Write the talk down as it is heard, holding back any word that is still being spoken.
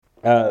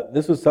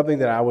This was something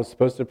that I was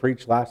supposed to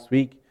preach last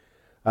week,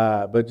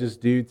 but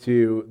just due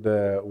to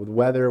the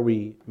weather,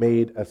 we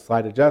made a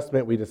slight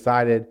adjustment. We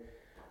decided,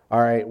 all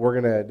right, we're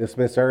going to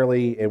dismiss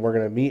early and we're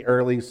going to meet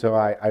early. So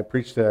I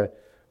preached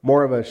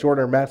more of a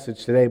shorter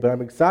message today, but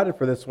I'm excited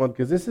for this one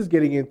because this is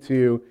getting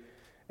into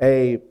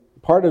a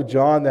part of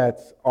John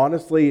that's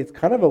honestly, it's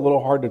kind of a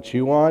little hard to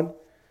chew on,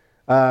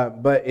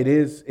 but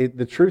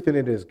the truth in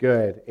it is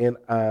good. And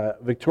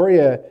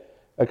Victoria,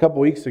 a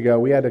couple weeks ago,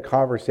 we had a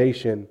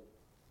conversation.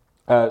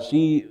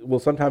 She will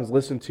sometimes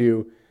listen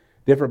to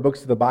different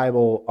books of the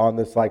Bible on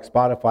this like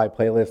Spotify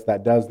playlist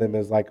that does them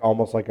as like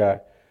almost like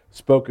a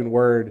spoken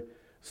word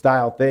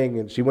style thing.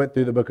 And she went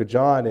through the book of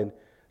John and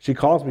she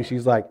calls me.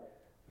 She's like,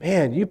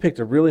 "Man, you picked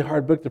a really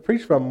hard book to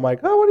preach from." I'm like,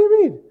 "Oh, what do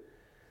you mean?"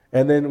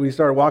 And then we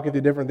started walking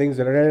through different things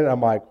in the internet.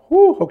 I'm like,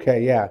 "Whew,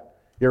 okay, yeah,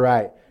 you're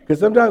right." Because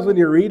sometimes when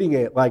you're reading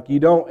it, like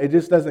it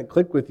just doesn't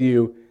click with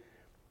you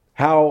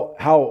how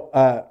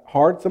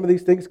hard some of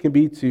these things can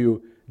be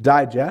to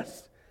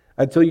digest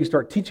until you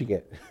start teaching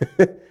it.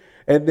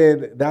 And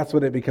then that's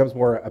when it becomes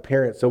more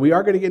apparent. So we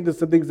are going to get into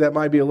some things that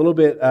might be a little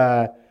bit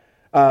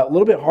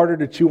harder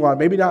to chew on.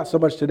 Maybe not so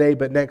much today,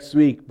 but next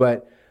week.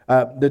 But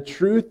the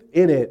truth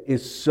in it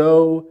is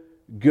so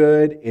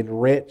good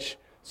and rich.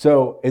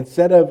 So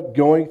instead of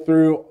going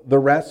through the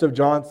rest of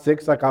John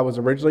 6 like I was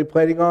originally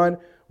planning on,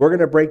 we're going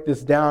to break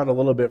this down a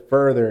little bit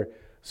further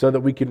so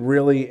that we can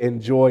really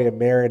enjoy and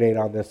marinate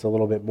on this a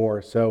little bit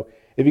more. So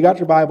if you got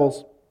your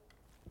Bibles,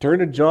 turn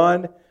to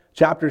John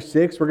chapter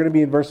 6. We're going to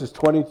be in verses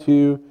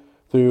 22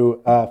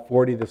 through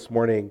 40 this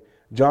morning.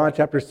 John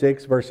chapter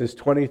 6, verses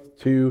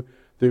 22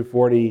 through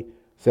 40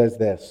 says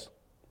this.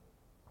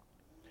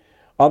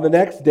 On the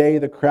next day,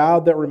 the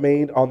crowd that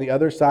remained on the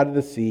other side of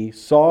the sea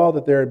saw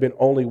that there had been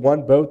only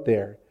one boat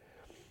there,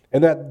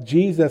 and that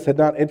Jesus had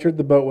not entered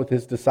the boat with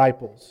his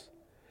disciples,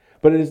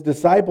 but his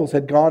disciples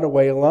had gone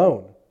away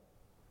alone.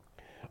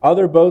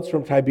 Other boats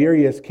from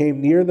Tiberias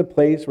came near the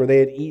place where they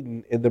had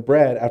eaten in the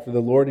bread after the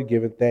Lord had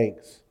given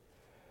thanks.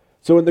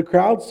 So when the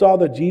crowd saw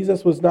that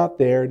Jesus was not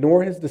there,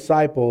 nor his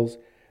disciples,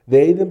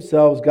 they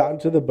themselves got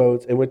into the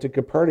boats and went to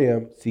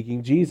Capernaum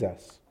seeking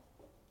Jesus.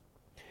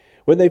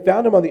 When they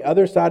found him on the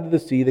other side of the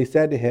sea, they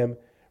said to him,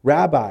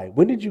 "Rabbi,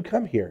 when did you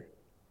come here?"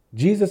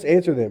 Jesus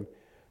answered them,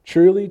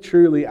 "Truly,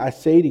 truly, I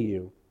say to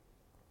you,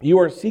 you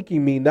are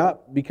seeking me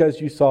not because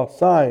you saw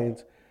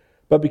signs,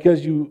 but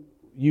because you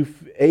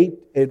ate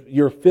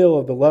your fill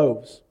of the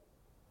loaves.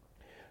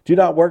 Do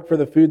not work for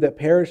the food that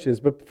perishes,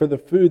 but for the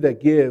food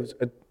that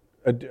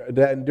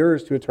that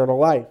endures to eternal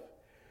life,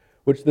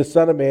 which the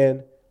Son of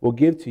Man will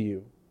give to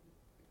you.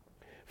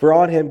 For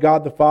on him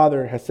God the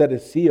Father has set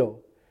his seal."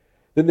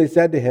 Then they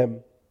said to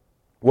him,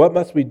 "What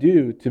must we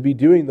do to be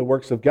doing the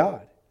works of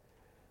God?"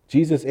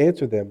 Jesus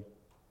answered them,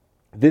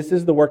 "This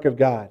is the work of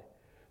God,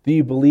 that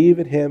you believe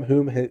in him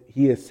whom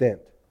he has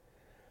sent."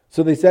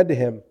 So they said to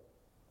him,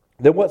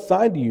 "Then what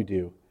sign do you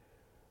do,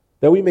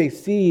 that we may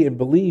see and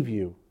believe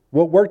you?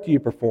 What work do you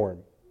perform?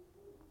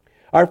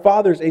 Our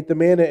fathers ate the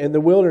manna in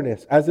the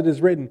wilderness, as it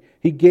is written,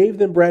 he gave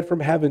them bread from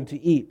heaven to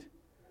eat."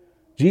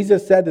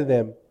 Jesus said to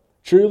them,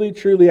 "Truly,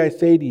 truly, I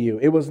say to you,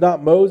 it was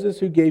not Moses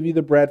who gave you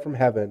the bread from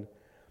heaven,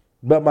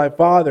 but my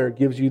Father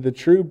gives you the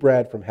true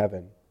bread from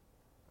heaven.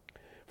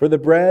 For the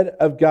bread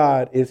of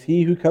God is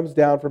he who comes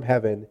down from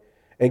heaven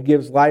and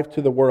gives life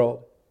to the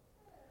world."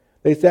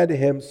 They said to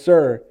him,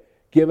 "Sir,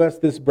 give us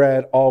this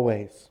bread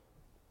always."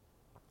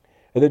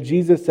 And then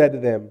Jesus said to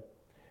them,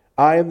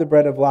 "I am the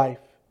bread of life.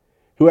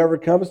 Whoever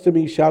comes to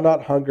me shall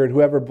not hunger, and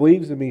whoever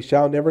believes in me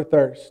shall never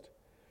thirst.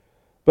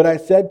 But I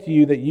said to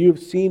you that you have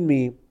seen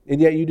me,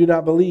 and yet you do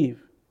not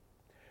believe.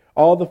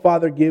 All the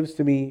Father gives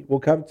to me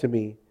will come to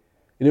me,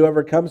 and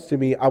whoever comes to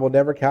me I will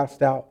never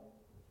cast out.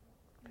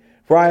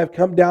 For I have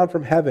come down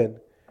from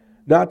heaven,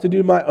 not to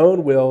do my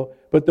own will,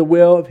 but the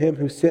will of him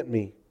who sent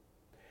me.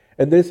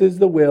 And this is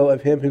the will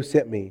of him who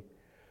sent me,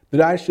 that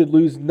I should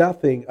lose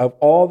nothing of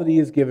all that he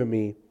has given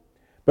me,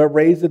 but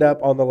raise it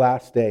up on the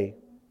last day.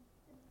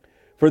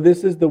 For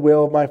this is the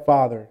will of my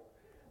Father,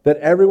 that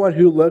everyone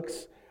who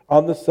looks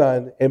on the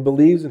Son and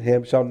believes in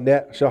him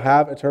shall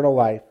have eternal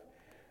life,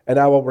 and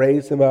I will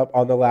raise him up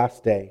on the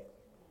last day."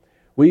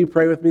 Will you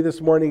pray with me this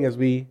morning as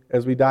we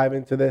dive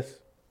into this?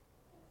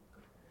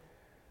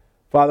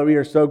 Father, we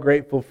are so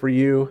grateful for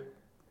you.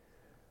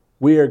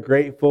 We are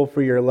grateful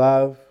for your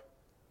love.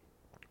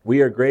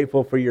 We are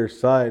grateful for your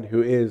Son,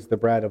 who is the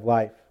bread of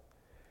life.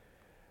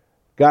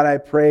 God, I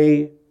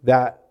pray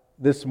that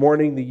this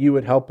morning that you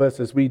would help us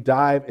as we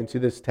dive into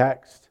this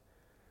text.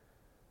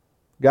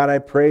 God, I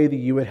pray that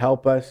you would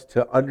help us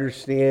to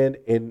understand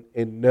and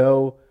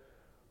know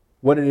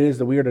what it is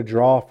that we are to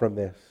draw from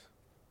this.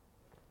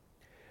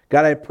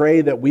 God, I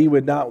pray that we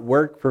would not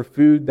work for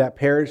food that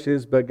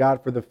perishes, but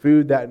God, for the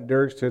food that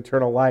endures to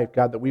eternal life.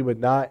 God, that we would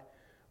not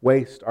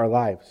waste our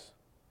lives.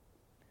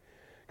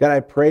 God, I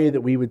pray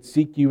that we would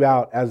seek you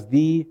out as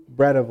the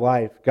bread of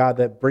life, God,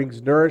 that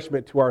brings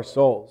nourishment to our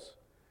souls.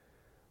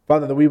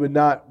 Father, that we would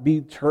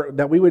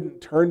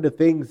wouldn't turn to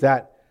things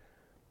that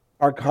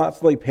are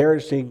constantly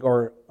perishing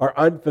or are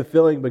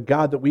unfulfilling, but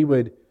God, that we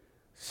would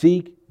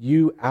seek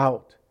you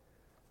out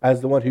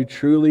as the one who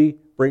truly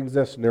brings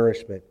us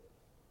nourishment.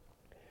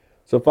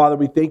 So, Father,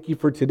 we thank you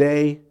for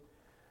today.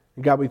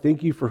 And God, we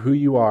thank you for who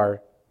you are.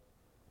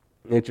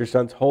 And it's your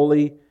Son's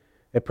holy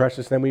and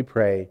precious name we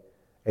pray.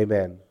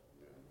 Amen.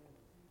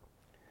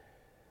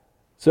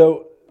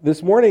 So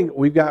this morning,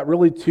 we've got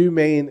really two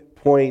main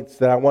points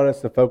that I want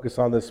us to focus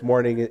on this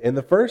morning. And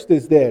the first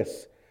is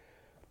this,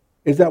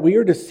 is that we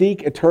are to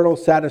seek eternal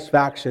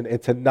satisfaction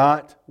and to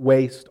not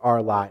waste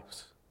our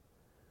lives.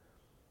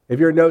 If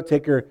you're a note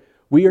taker,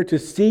 we are to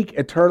seek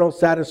eternal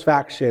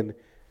satisfaction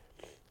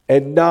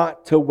and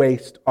not to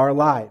waste our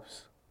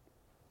lives.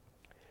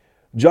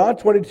 John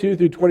 22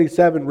 through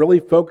 27 really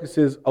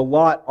focuses a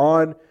lot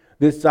on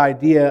this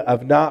idea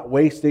of not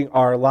wasting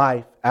our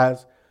life,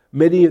 as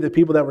many of the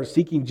people that were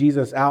seeking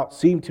Jesus out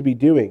seem to be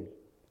doing.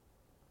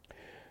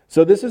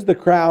 So this is the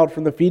crowd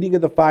from the feeding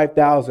of the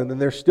 5,000, and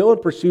they're still in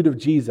pursuit of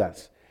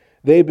Jesus.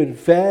 They've been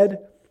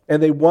fed,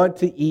 and they want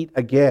to eat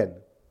again.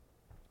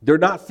 They're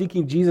not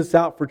seeking Jesus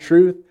out for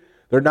truth.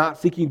 They're not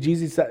seeking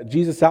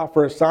Jesus out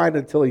for a sign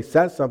until he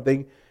says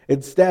something.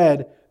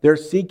 Instead, they're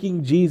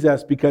seeking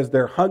Jesus because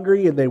they're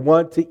hungry and they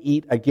want to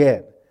eat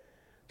again,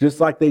 just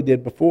like they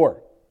did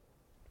before.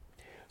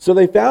 So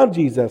they found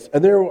Jesus,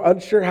 and they were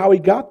unsure how he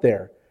got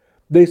there.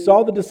 They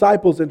saw the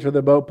disciples enter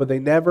the boat, but they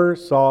never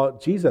saw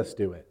Jesus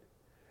do it.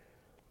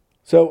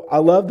 So I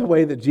love the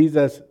way that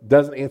Jesus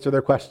doesn't answer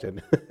their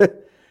question.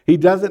 He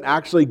doesn't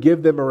actually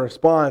give them a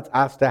response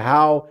as to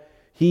how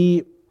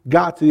he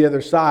got to the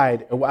other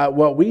side.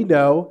 What we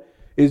know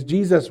is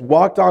Jesus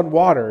walked on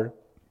water,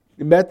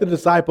 met the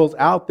disciples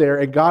out there,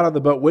 and got on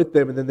the boat with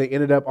them, and then they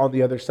ended up on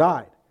the other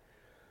side.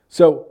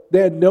 So they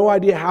had no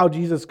idea how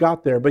Jesus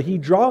got there, but he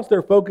draws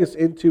their focus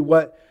into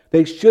what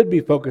they should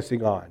be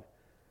focusing on,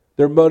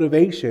 their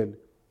motivation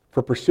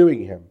for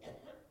pursuing him.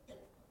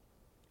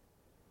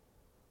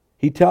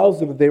 He tells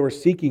them that they were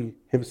seeking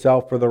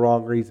himself for the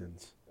wrong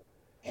reasons.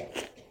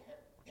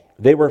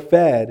 They were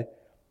fed,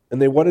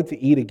 and they wanted to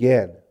eat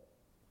again.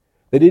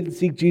 They didn't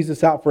seek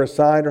Jesus out for a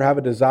sign or have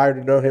a desire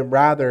to know him.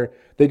 Rather,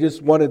 they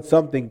just wanted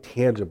something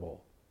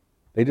tangible.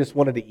 They just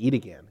wanted to eat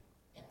again.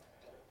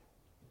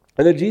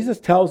 And then Jesus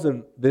tells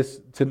them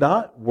this, to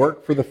not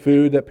work for the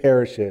food that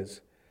perishes,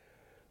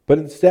 but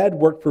instead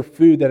work for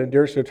food that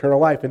endures to eternal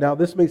life. And now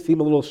this may seem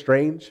a little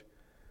strange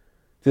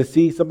to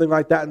see something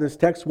like that in this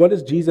text. What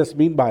does Jesus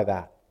mean by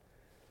that?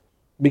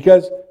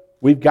 Because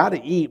we've got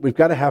to eat. We've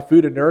got to have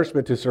food and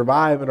nourishment to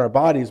survive in our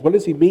bodies. What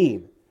does he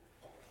mean?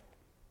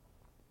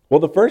 Well,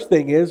 the first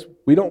thing is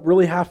we don't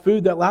really have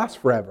food that lasts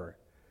forever.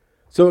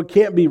 So it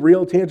can't be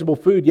real, tangible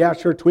food. Yeah,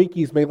 sure,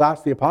 Twinkies may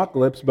last the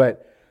apocalypse,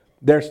 but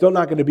they're still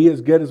not going to be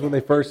as good as when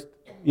they first,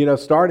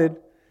 started.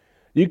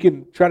 You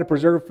can try to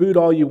preserve food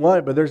all you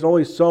want, but there's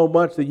only so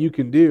much that you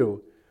can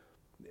do.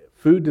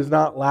 Food does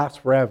not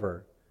last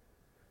forever.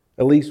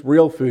 At least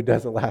real food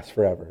doesn't last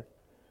forever.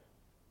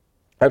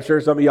 I'm sure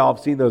some of y'all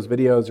have seen those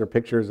videos or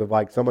pictures of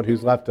like someone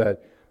who's left a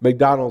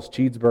McDonald's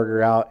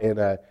cheeseburger out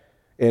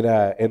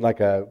in like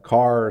a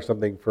car or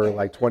something for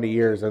like 20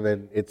 years, and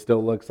then it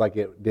still looks like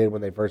it did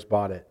when they first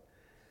bought it.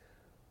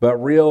 But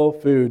real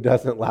food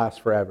doesn't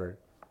last forever.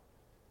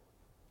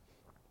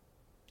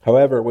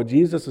 However, what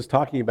Jesus is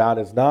talking about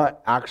is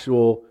not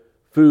actual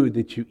food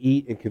that you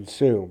eat and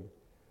consume,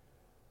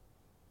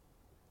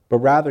 but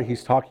rather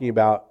he's talking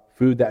about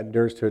food that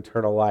endures to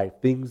eternal life,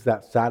 things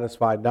that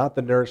satisfy not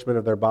the nourishment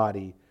of their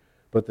body,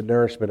 but the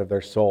nourishment of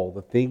their soul,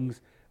 the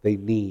things they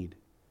need.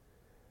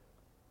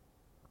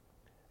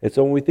 And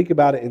so when we think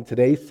about it in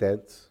today's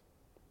sense,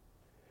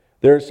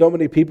 there are so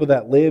many people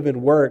that live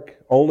and work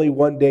only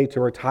one day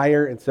to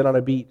retire and sit on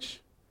a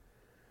beach.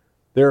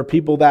 There are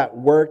people that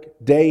work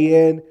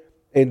day in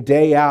and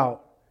day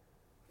out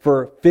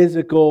for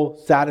physical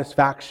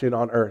satisfaction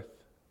on earth.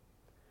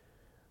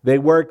 They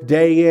work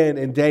day in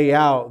and day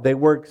out. They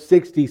work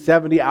 60,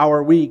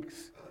 70-hour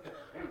weeks.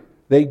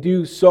 They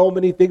do so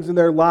many things in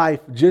their life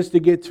just to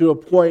get to a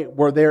point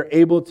where they're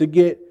able to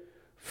get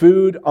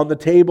food on the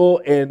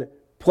table and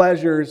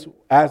pleasures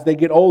as they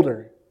get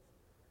older.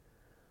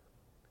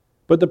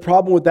 But the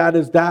problem with that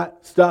is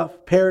that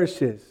stuff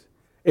perishes.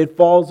 It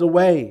falls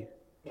away.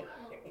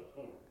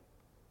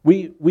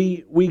 We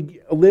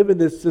live in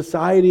this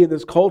society and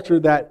this culture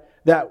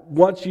that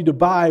wants you to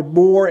buy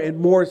more and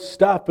more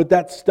stuff, but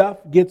that stuff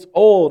gets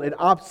old and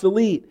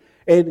obsolete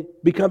and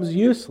becomes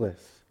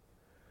useless.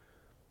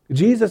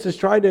 Jesus is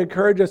trying to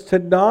encourage us to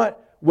not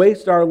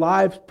waste our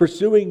lives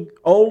pursuing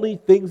only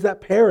things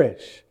that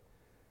perish.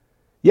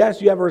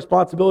 Yes, you have a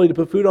responsibility to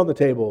put food on the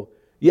table.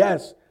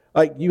 Yes,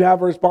 you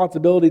have a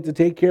responsibility to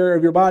take care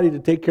of your body, to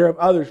take care of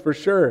others, for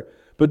sure.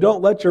 But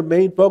don't let your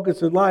main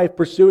focus in life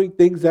pursuing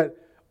things that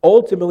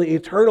ultimately,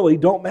 eternally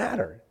don't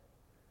matter.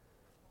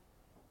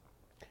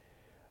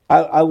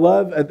 I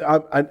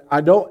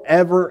don't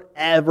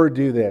ever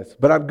do this,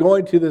 but I'm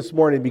going to this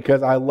morning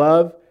because I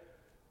love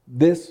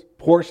this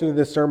portion of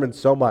this sermon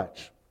so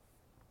much.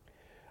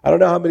 I don't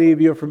know how many of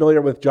you are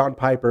familiar with John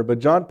Piper, but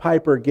John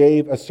Piper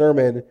gave a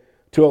sermon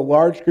to a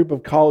large group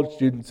of college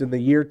students in the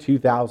year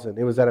 2000.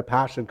 It was at a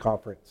Passion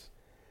conference.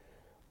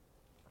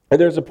 And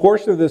there's a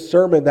portion of this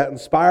sermon that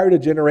inspired a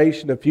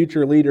generation of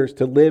future leaders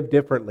to live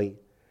differently.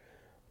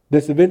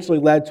 This eventually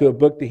led to a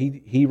book that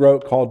he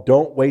wrote called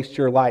Don't Waste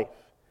Your Life.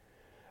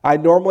 I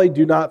normally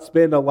do not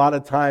spend a lot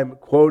of time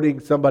quoting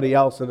somebody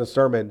else in a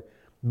sermon,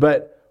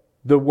 but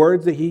the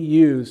words that he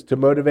used to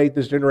motivate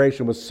this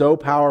generation was so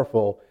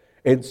powerful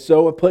and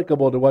so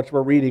applicable to what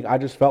we're reading. I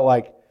just felt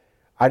like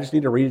I just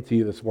need to read it to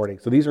you this morning.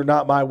 So these are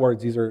not my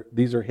words, these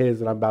are his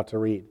that I'm about to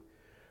read.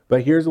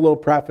 But here's a little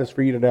preface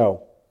for you to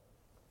know.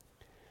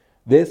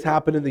 This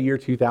happened in the year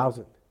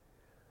 2000.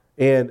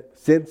 And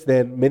since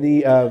then,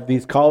 many of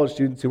these college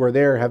students who were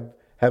there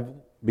have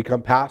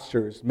become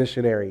pastors,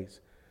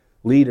 missionaries,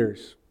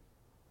 leaders.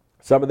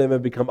 Some of them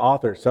have become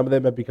authors. Some of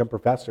them have become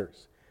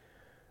professors.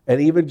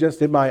 And even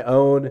just in my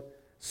own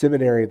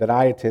seminary that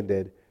I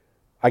attended,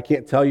 I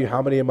can't tell you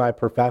how many of my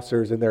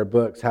professors in their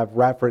books have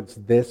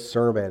referenced this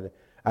sermon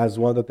as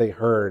one that they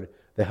heard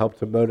that helped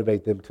to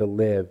motivate them to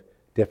live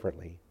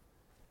differently.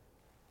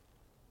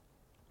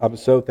 I'm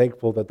so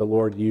thankful that the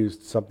Lord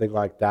used something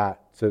like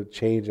that to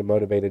change and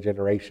motivate a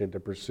generation to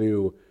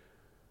pursue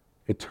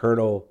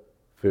eternal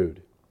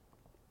food.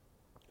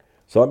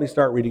 So let me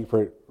start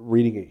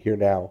reading it here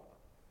now.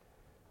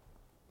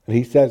 And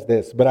he says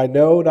this, "But I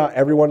know not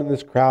everyone in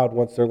this crowd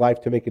wants their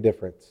life to make a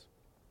difference.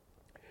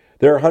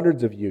 There are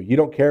hundreds of you. You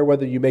don't care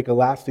whether you make a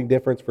lasting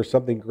difference for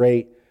something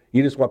great.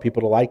 You just want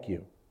people to like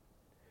you.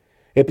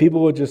 If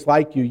people would just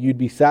like you, you'd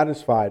be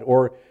satisfied.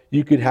 Or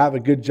you could have a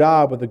good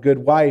job with a good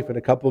wife and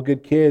a couple of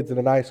good kids and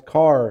a nice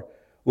car,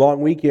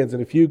 long weekends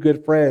and a few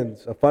good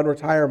friends, a fun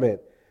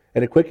retirement,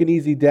 and a quick and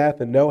easy death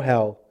and no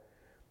hell.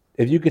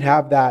 If you could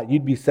have that,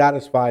 you'd be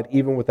satisfied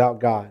even without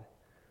God.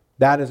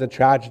 That is a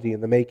tragedy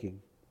in the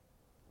making.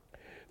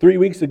 3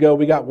 weeks ago,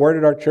 we got word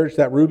at our church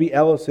that Ruby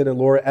Ellison and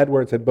Laura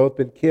Edwards had both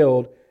been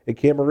killed in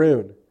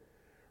Cameroon.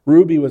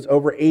 Ruby was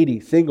over 80,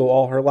 single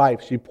all her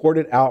life. She poured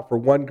it out for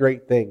one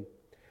great thing,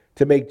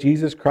 to make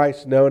Jesus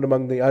Christ known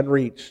among the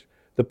unreached,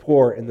 the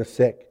poor, and the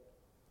sick.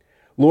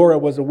 Laura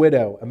was a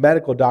widow, a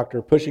medical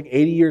doctor, pushing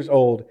 80 years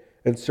old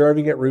and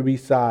serving at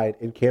Ruby's side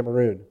in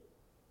Cameroon.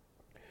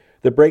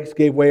 The brakes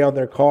gave way on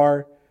their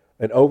car,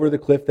 and over the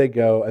cliff they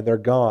go, and they're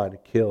gone,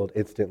 killed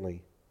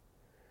instantly.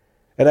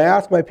 And I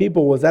asked my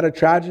people, was that a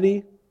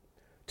tragedy?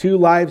 2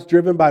 lives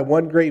driven by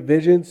one great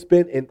vision,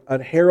 spent in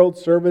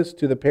unheralded service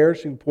to the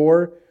perishing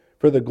poor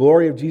for the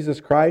glory of Jesus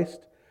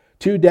Christ?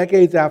 2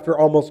 decades after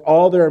almost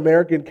all their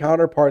American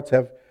counterparts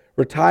have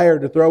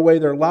retired to throw away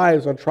their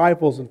lives on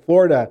trifles in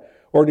Florida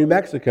or New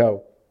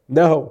Mexico.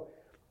 No,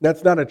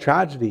 that's not a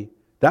tragedy.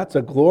 That's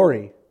a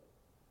glory.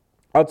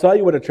 I'll tell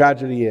you what a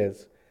tragedy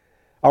is.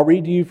 I'll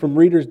read to you from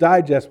Reader's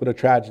Digest what a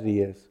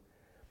tragedy is.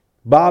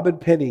 Bob and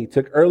Penny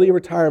took early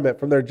retirement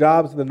from their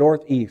jobs in the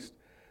Northeast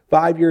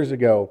 5 years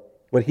ago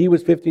when he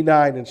was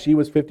 59 and she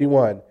was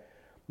 51.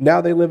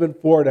 Now they live in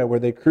Florida where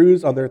they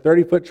cruise on their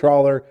 30-foot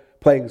trawler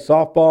playing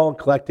softball and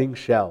collecting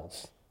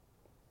shells.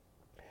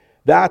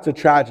 That's a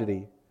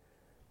tragedy.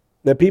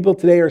 The people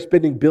today are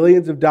spending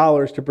billions of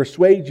dollars to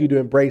persuade you to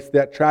embrace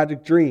that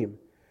tragic dream,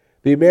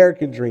 the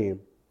American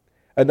dream.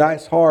 A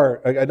nice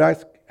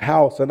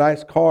house, a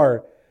nice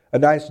car, a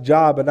nice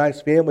job, a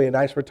nice family, a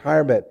nice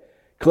retirement.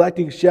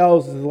 Collecting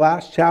shells is the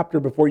last chapter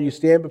before you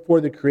stand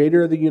before the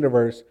Creator of the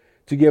universe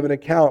to give an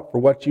account for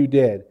what you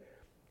did.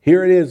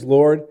 Here it is,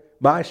 Lord,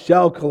 my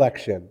shell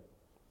collection.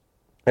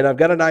 And I've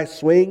got a nice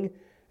swing,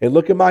 and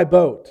look at my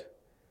boat.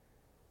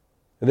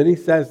 And then he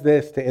says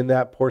this to end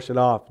that portion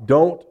off.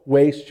 Don't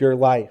waste your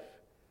life.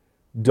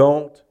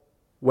 Don't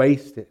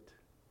waste it.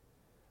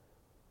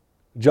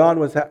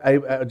 John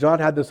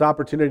had this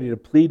opportunity to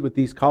plead with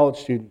these college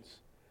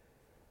students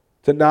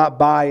to not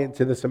buy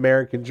into this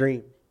American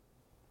dream,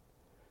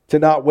 to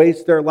not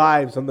waste their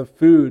lives on the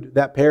food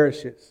that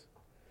perishes.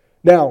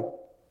 Now,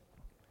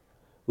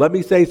 let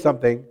me say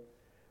something.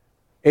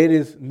 It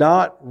is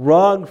not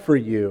wrong for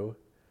you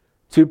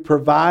to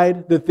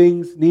provide the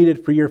things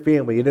needed for your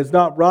family. It is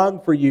not wrong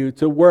for you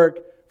to work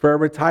for a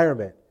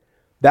retirement.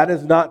 That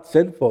is not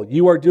sinful.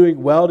 You are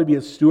doing well to be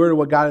a steward of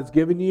what God has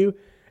given you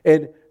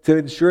and to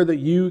ensure that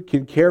you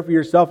can care for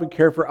yourself and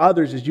care for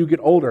others as you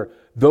get older.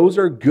 Those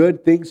are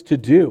good things to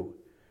do.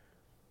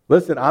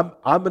 Listen, I'm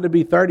going to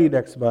be 30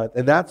 next month,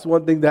 and that's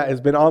one thing that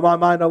has been on my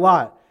mind a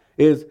lot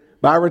is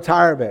my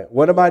retirement.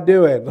 What am I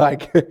doing?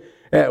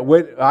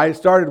 I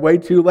started way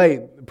too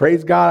late.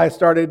 Praise God, I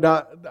started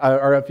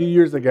a few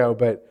years ago,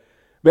 but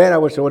man, I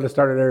wish I would have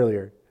started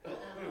earlier.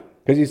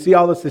 Because you see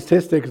all the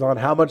statistics on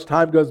how much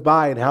time goes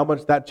by and how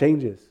much that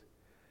changes.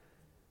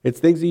 It's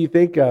things that you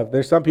think of.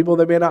 There's some people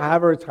that may not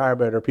have a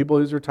retirement or people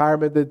whose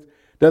retirement that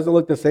doesn't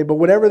look the same, but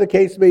whatever the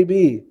case may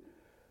be,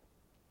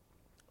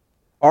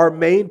 our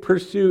main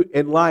pursuit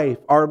in life,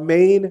 our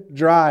main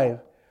drive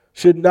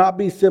should not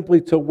be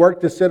simply to work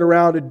to sit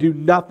around and do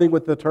nothing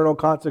with eternal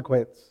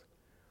consequence.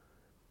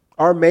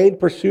 Our main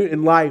pursuit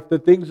in life, the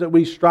things that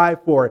we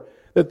strive for,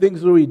 the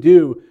things that we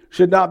do,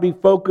 should not be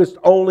focused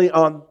only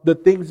on the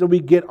things that we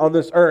get on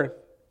this earth.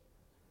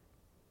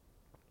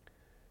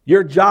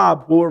 Your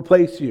job will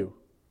replace you.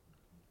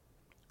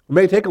 It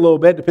may take a little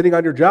bit depending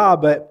on your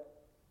job, but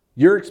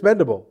you're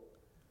expendable.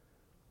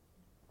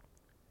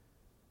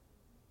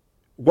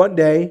 one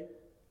day,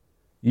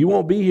 you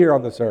won't be here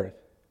on this earth.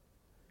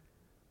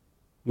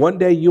 One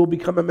day, you'll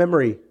become a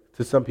memory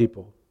to some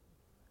people.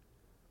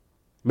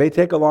 It may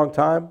take a long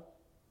time,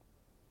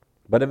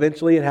 but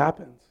eventually it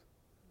happens.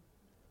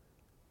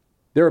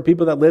 There are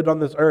people that lived on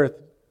this earth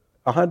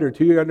 100,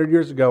 200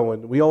 years ago,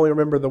 and we only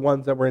remember the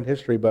ones that were in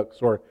history books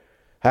or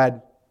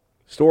had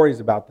stories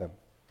about them.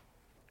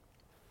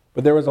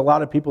 But there was a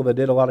lot of people that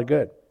did a lot of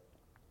good.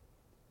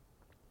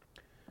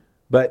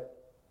 But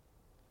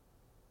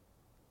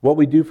what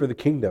we do for the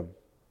kingdom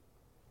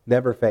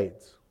never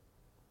fades.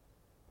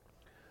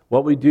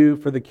 What we do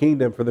for the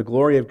kingdom, for the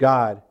glory of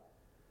God,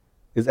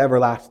 is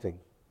everlasting.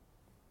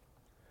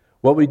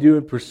 What we do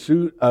in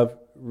pursuit of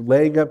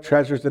laying up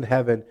treasures in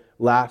heaven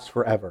lasts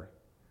forever.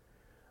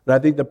 And I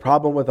think the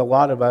problem with a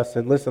lot of us,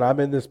 and listen, I'm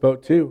in this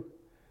boat too,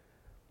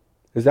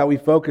 is that we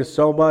focus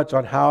so much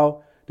on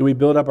how do we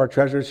build up our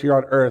treasures here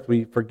on earth,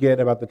 we forget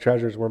about the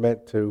treasures we're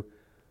meant to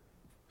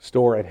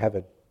store in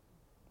heaven.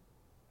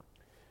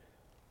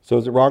 So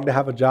is it wrong to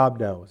have a job?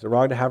 No. Is it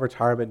wrong to have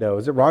retirement? No.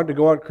 Is it wrong to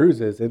go on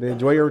cruises and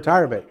enjoy your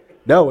retirement?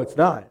 No, it's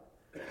not.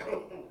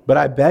 But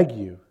I beg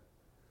you,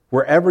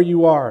 wherever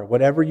you are,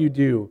 whatever you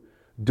do,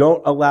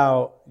 don't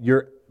allow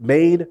your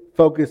main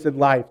focus in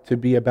life to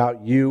be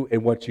about you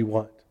and what you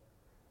want.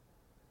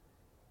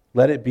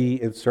 Let it be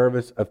in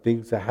service of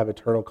things that have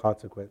eternal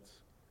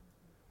consequence.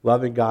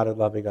 Loving God and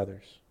loving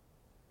others.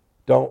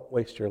 Don't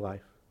waste your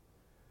life.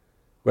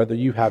 Whether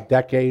you have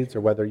decades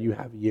or whether you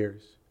have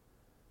years.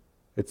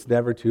 It's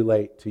never too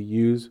late to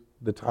use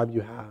the time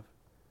you have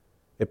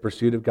in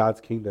pursuit of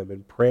God's kingdom,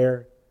 in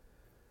prayer,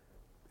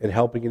 in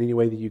helping in any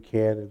way that you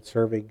can, in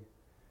serving,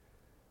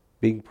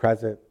 being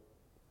present,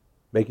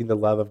 making the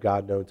love of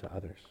God known to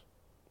others.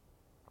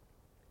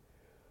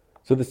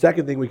 So the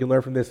second thing we can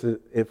learn from this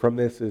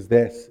is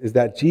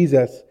that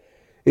Jesus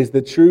is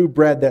the true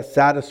bread that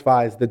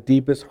satisfies the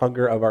deepest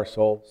hunger of our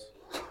souls.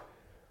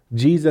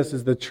 Jesus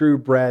is the true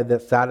bread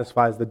that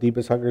satisfies the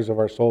deepest hungers of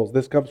our souls.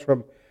 This comes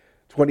from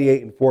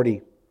 28 and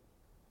 40.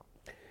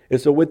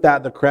 And so with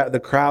that, the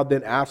crowd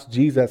then asked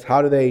Jesus,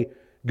 how do they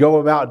go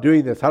about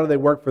doing this? How do they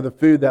work for the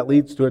food that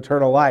leads to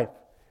eternal life?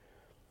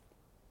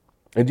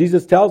 And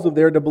Jesus tells them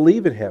they're to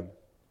believe in Him.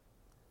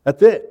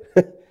 That's it.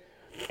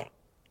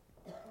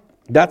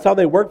 That's how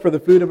they work for the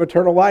food of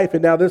eternal life.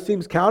 And now this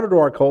seems counter to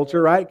our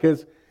culture, right?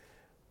 Because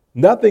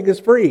nothing is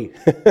free.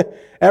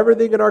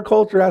 Everything in our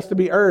culture has to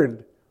be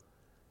earned.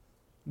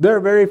 There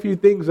are very few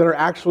things that are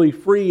actually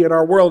free in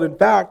our world. In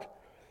fact,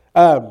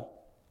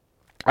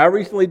 I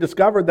recently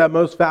discovered that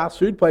most fast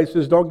food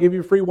places don't give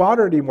you free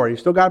water anymore. You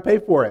still got to pay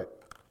for it.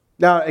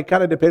 Now, it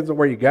kind of depends on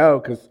where you go,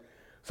 because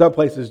some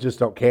places just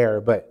don't care.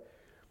 But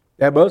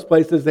at most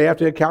places, they have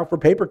to account for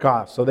paper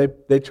costs. So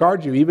they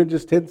charge you even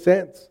just 10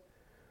 cents.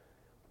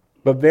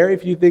 But very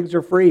few things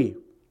are free.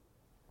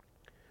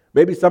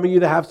 Maybe some of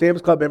you that have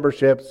Sam's Club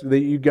memberships, that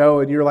you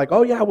go and you're like,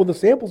 oh yeah, well the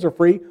samples are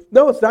free.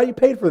 No, it's not. You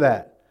paid for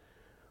that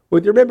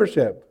with your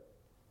membership.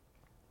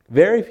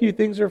 Very few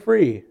things are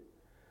free.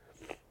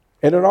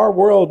 And in our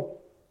world,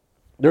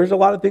 there's a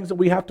lot of things that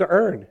we have to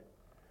earn.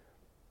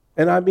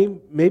 And I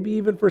mean, maybe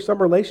even for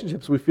some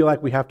relationships, we feel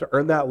like we have to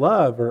earn that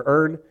love or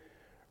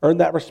earn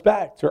that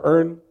respect or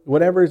earn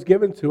whatever is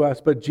given to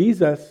us. But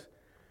Jesus,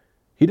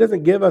 He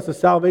doesn't give us a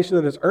salvation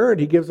that is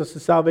earned. He gives us a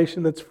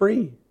salvation that's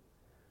free.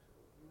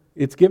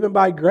 It's given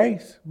by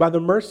grace, by the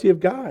mercy of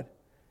God.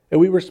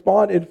 And we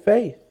respond in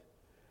faith.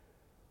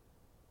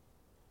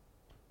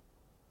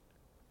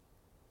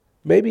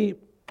 Maybe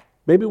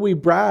we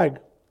brag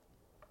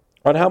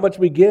on how much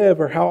we give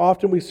or how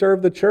often we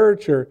serve the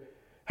church or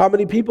how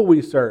many people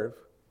we serve.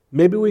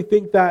 Maybe we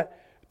think that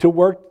to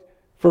work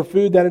for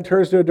food that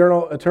turns to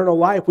eternal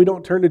life, we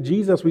don't turn to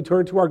Jesus, we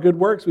turn to our good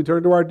works, we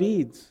turn to our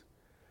deeds.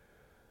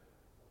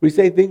 We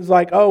say things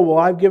like, oh, well,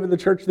 I've given the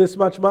church this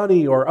much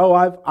money, or oh,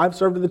 I've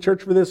served in the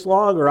church for this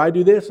long, or I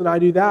do this and I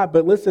do that.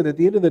 But listen, at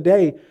the end of the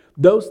day,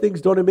 those things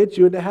don't admit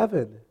you into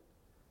heaven.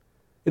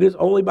 It is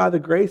only by the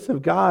grace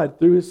of God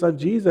through His Son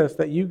Jesus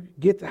that you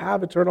get to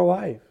have eternal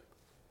life.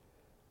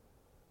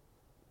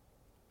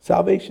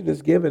 Salvation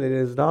is given, it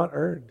is not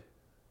earned.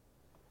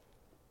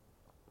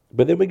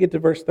 But then we get to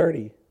verse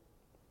 30.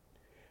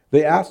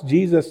 They asked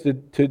Jesus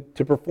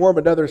to perform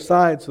another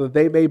sign so that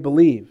they may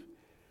believe.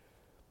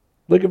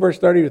 Look at verse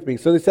 30 with me.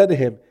 So they said to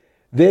Him,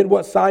 then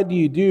what sign do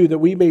you do that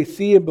we may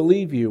see and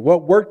believe you?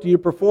 What work do you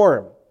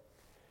perform?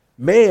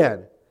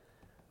 Man,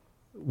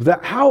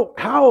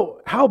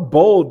 how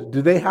bold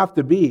do they have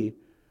to be?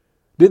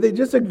 Did they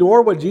just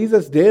ignore what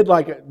Jesus did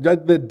like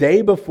the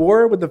day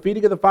before with the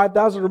feeding of the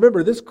 5,000?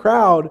 Remember, this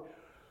crowd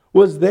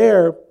was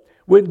there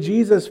when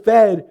Jesus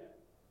fed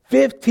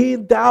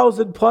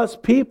 15,000 plus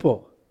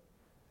people.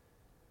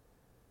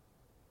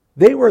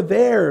 They were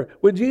there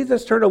when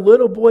Jesus turned a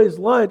little boy's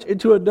lunch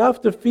into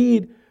enough to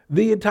feed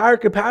the entire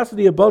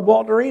capacity of Bud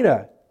Walton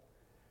Arena.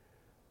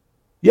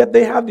 Yet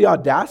they have the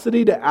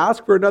audacity to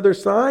ask for another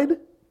sign?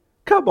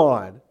 Come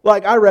on.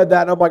 Like, I read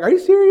that and I'm like, are you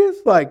serious?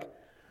 Like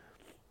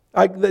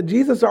that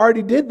Jesus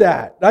already did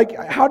that. Like,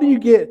 how do you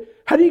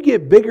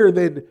get bigger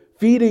than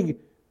feeding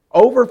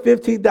Over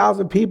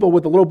 15,000 people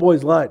with the little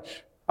boy's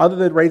lunch, other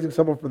than raising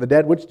someone from the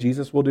dead, which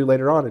Jesus will do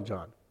later on in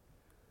John.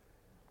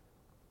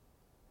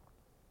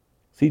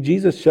 See,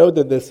 Jesus showed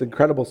them this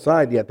incredible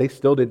sign, yet they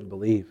still didn't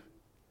believe.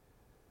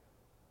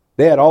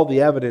 They had all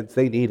the evidence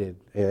they needed,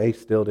 and they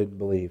still didn't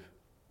believe.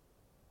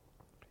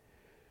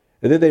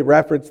 And then they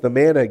referenced the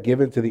manna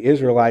given to the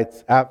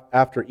Israelites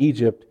after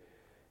Egypt,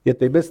 yet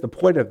they missed the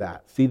point of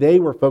that. See, they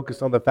were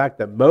focused on the fact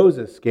that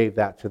Moses gave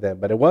that to them,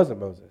 but it wasn't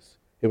Moses.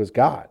 It was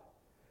God.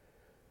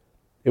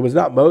 It was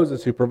not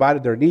Moses who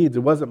provided their needs.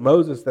 It wasn't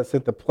Moses that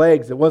sent the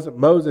plagues. It wasn't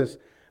Moses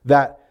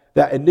that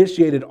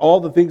initiated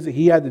all the things that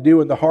he had to do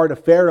in the heart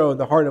of Pharaoh and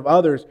the heart of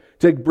others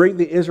to bring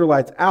the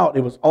Israelites out.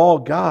 It was all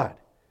God.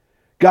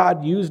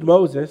 God used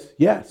Moses.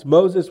 Yes,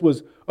 Moses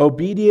was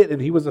obedient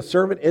and he was a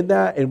servant in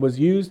that and was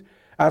used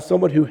as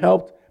someone who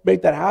helped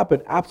make that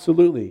happen.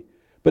 Absolutely.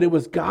 But it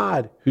was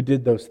God who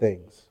did those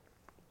things.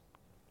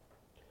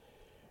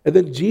 And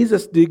then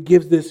Jesus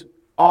gives this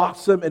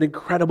awesome and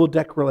incredible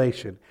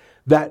declaration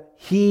that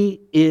he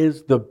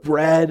is the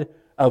bread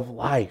of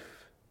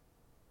life.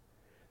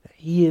 That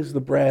he is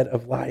the bread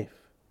of life.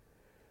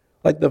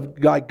 Like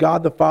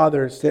God the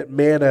Father sent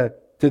manna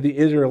to the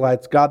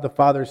Israelites, God the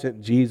Father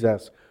sent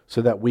Jesus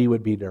so that we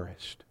would be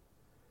nourished.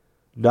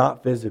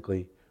 Not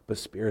physically, but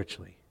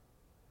spiritually.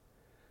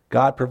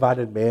 God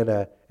provided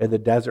manna in the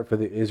desert for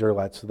the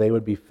Israelites so they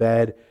would be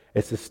fed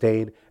and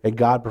sustained. And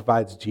God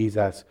provides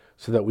Jesus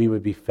so that we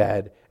would be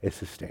fed and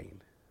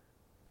sustained.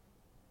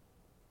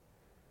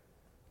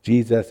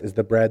 Jesus is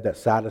the bread that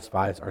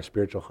satisfies our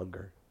spiritual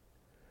hunger.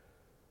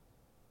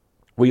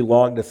 We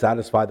long to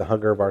satisfy the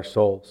hunger of our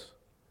souls.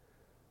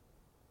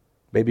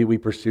 Maybe we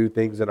pursue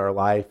things in our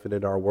life and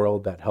in our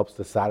world that helps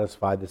to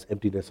satisfy this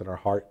emptiness in our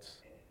hearts.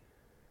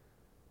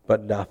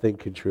 But nothing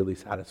can truly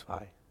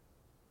satisfy.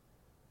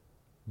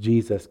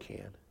 Jesus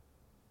can.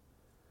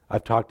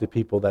 I've talked to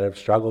people that have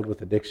struggled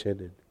with addiction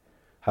and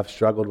have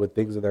struggled with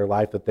things in their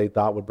life that they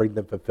thought would bring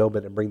them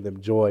fulfillment and bring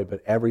them joy,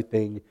 but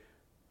everything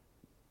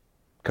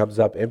comes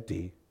up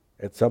empty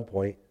at some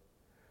point.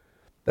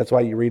 That's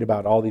why you read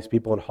about all these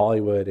people in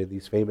Hollywood and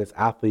these famous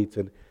athletes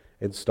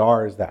and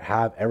stars that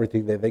have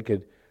everything that they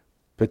could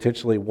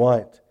potentially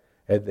want,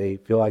 and they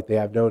feel like they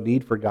have no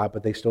need for God,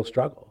 but they still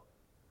struggle.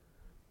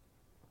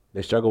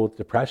 They struggle with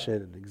depression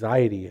and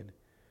anxiety, and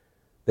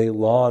they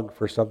long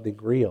for something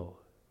real.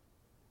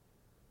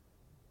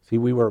 See,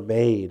 we were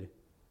made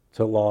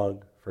to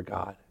long for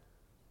God.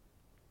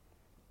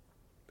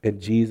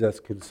 And Jesus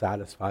can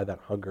satisfy that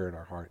hunger in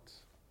our hearts.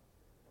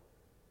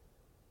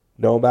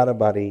 No amount of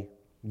money,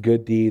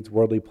 good deeds,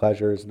 worldly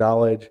pleasures,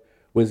 knowledge,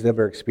 wisdom,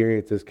 or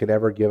experiences can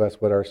ever give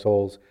us what our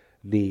souls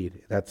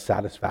need. That's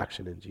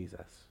satisfaction in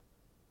Jesus.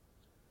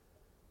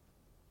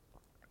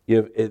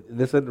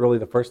 This isn't really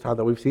the first time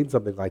that we've seen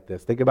something like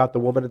this. Think about the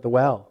woman at the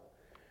well.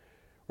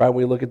 Right, when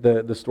we look at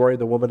the story of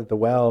the woman at the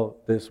well,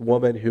 this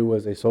woman who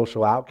was a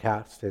social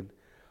outcast and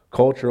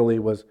culturally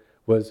was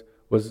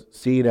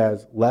seen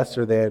as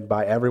lesser than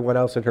by everyone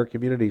else in her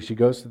community. She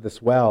goes to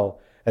this well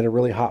at a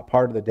really hot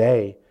part of the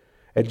day,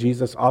 and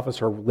Jesus offers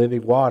her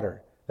living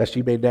water that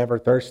she may never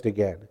thirst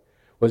again.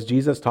 Was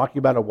Jesus talking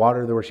about a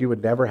water where she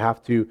would never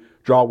have to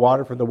draw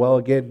water from the well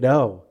again?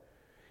 No.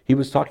 He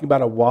was talking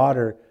about a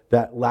water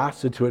that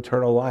lasted to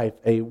eternal life,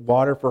 a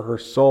water for her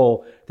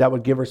soul that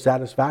would give her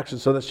satisfaction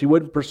so that she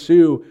wouldn't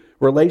pursue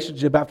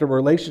relationship after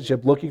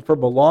relationship looking for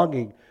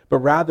belonging, but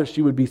rather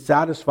she would be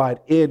satisfied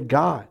in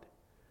God.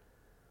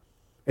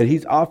 And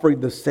he's offering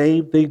the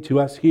same thing to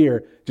us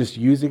here, just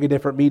using a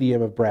different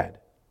medium of bread.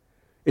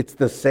 It's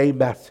the same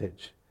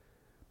message,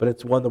 but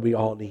it's one that we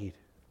all need.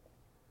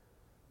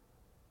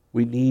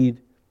 We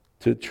need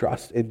to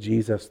trust in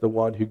Jesus, the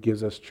one who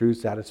gives us true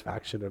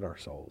satisfaction in our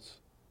souls.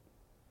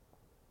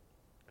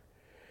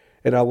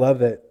 And I love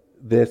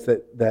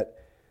that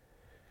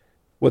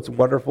what's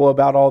wonderful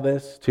about all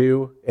this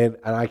too, and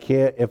I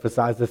can't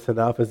emphasize this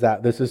enough, is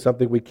that this is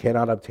something we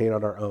cannot obtain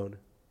on our own.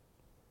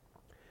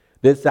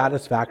 This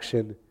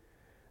satisfaction,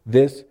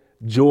 this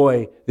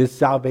joy, this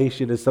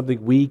salvation is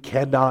something we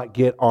cannot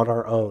get on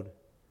our own.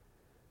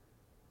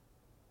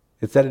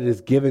 Instead, it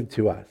is given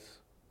to us.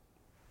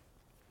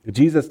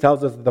 Jesus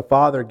tells us that the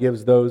Father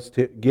gives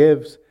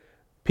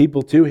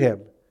people to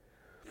him.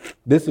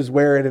 This is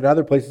where in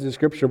other places in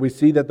Scripture we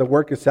see that the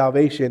work of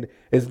salvation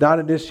is not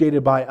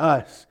initiated by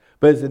us,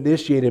 but is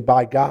initiated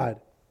by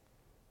God.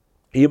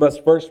 He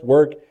must first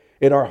work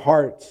in our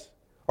hearts.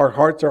 Our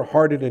hearts are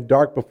hardened and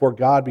dark before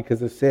God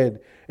because of sin.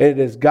 And it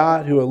is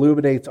God who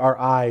illuminates our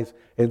eyes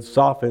and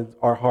softens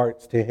our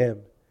hearts to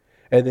him.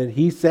 And then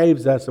he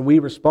saves us and we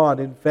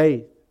respond in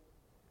faith.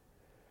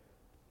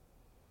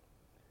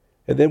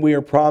 And then we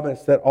are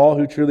promised that all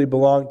who truly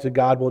belong to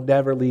God will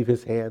never leave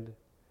his hand.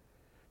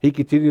 He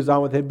continues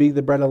on with him being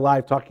the bread of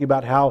life, talking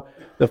about how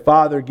the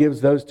Father gives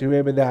those to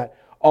him and that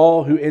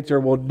all who enter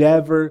will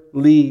never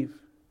leave.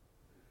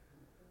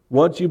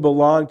 Once you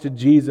belong to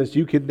Jesus,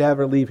 you can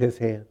never leave his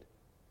hand.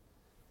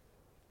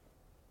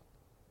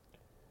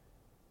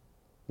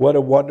 What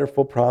a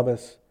wonderful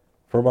promise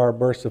from our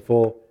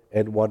merciful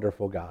and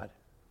wonderful God.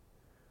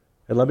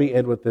 And let me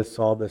end with this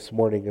psalm this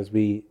morning as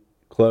we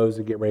close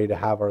and get ready to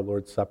have our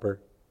Lord's Supper.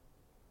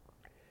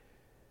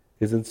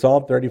 Is in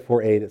Psalm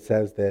 34:8 it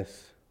says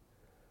this,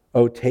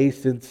 "O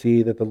taste and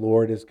see that the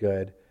Lord is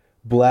good.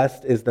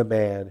 Blessed is the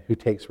man who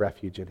takes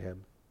refuge in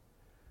him."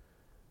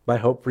 My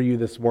hope for you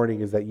this morning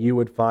is that you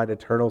would find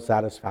eternal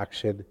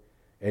satisfaction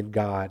in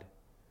God,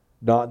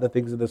 not in the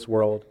things of this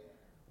world,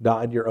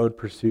 not in your own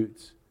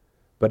pursuits,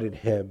 but in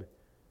Him.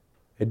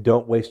 And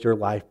don't waste your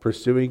life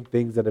pursuing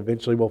things that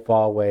eventually will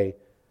fall away.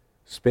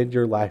 Spend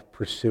your life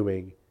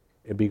pursuing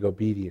and being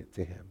obedient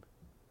to Him.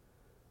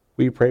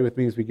 Will you pray with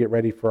me as we get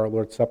ready for our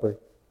Lord's Supper?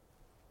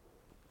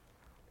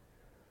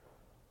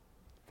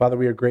 Father,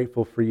 we are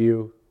grateful for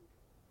you.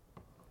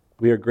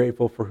 We are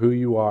grateful for who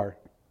you are.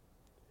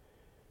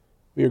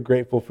 We are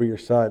grateful for your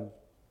Son.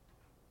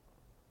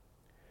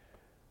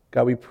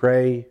 God, we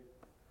pray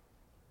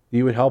that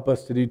you would help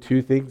us to do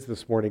two things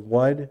this morning.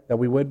 One, that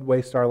we wouldn't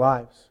waste our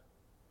lives.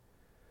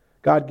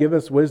 God, give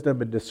us wisdom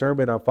and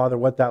discernment on, Father,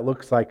 what that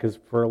looks like, because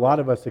for a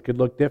lot of us it could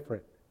look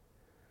different.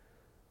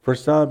 For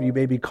some, you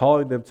may be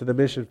calling them to the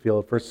mission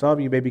field. For some,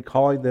 you may be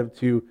calling them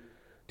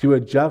to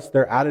adjust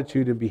their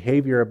attitude and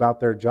behavior about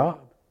their job.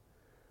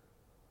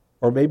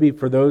 Or maybe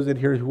for those in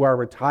here who are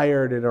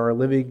retired and are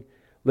living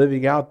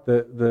out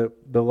the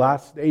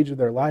last stage of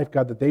their life,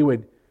 God, that they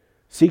would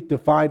seek to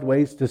find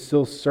ways to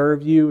still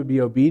serve you and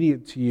be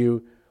obedient to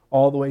you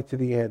all the way to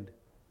the end.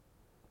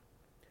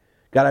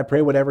 God, I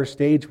pray whatever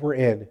stage we're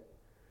in,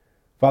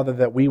 Father,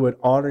 that we would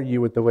honor you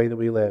with the way that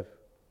we live.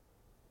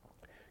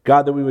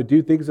 God, that we would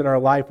do things in our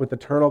life with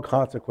eternal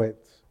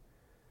consequence.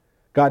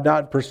 God,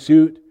 not in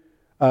pursuit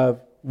of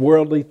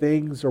worldly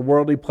things or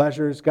worldly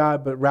pleasures,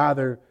 God, but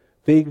rather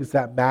things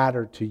that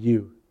matter to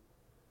you.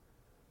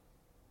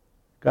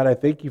 God, I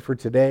thank you for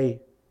today.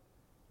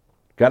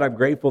 God, I'm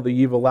grateful that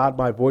you've allowed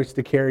my voice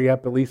to carry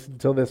up at least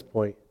until this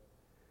point.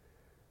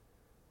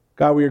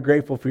 God, we are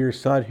grateful for your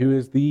Son who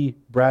is the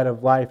bread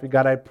of life. And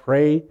God, I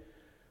pray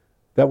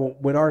that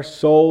when our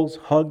souls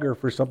hunger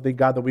for something,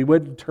 God, that we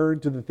wouldn't turn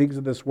to the things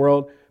of this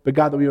world, but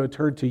God, that we would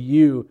turn to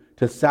you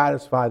to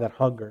satisfy that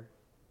hunger.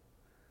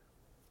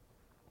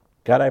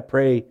 God, I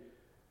pray that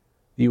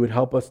you would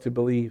help us to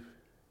believe,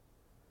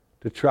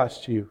 to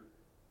trust you.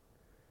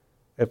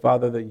 And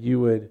Father, that you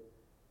would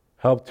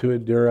help to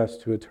endure us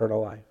to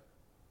eternal life.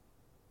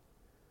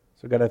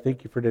 So God, I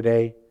thank you for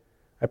today.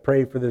 I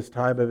pray for this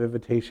time of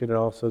invitation and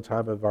also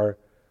time of our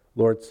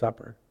Lord's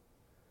Supper.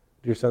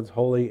 In your Son's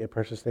holy and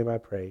precious name I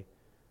pray.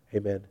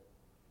 Amen.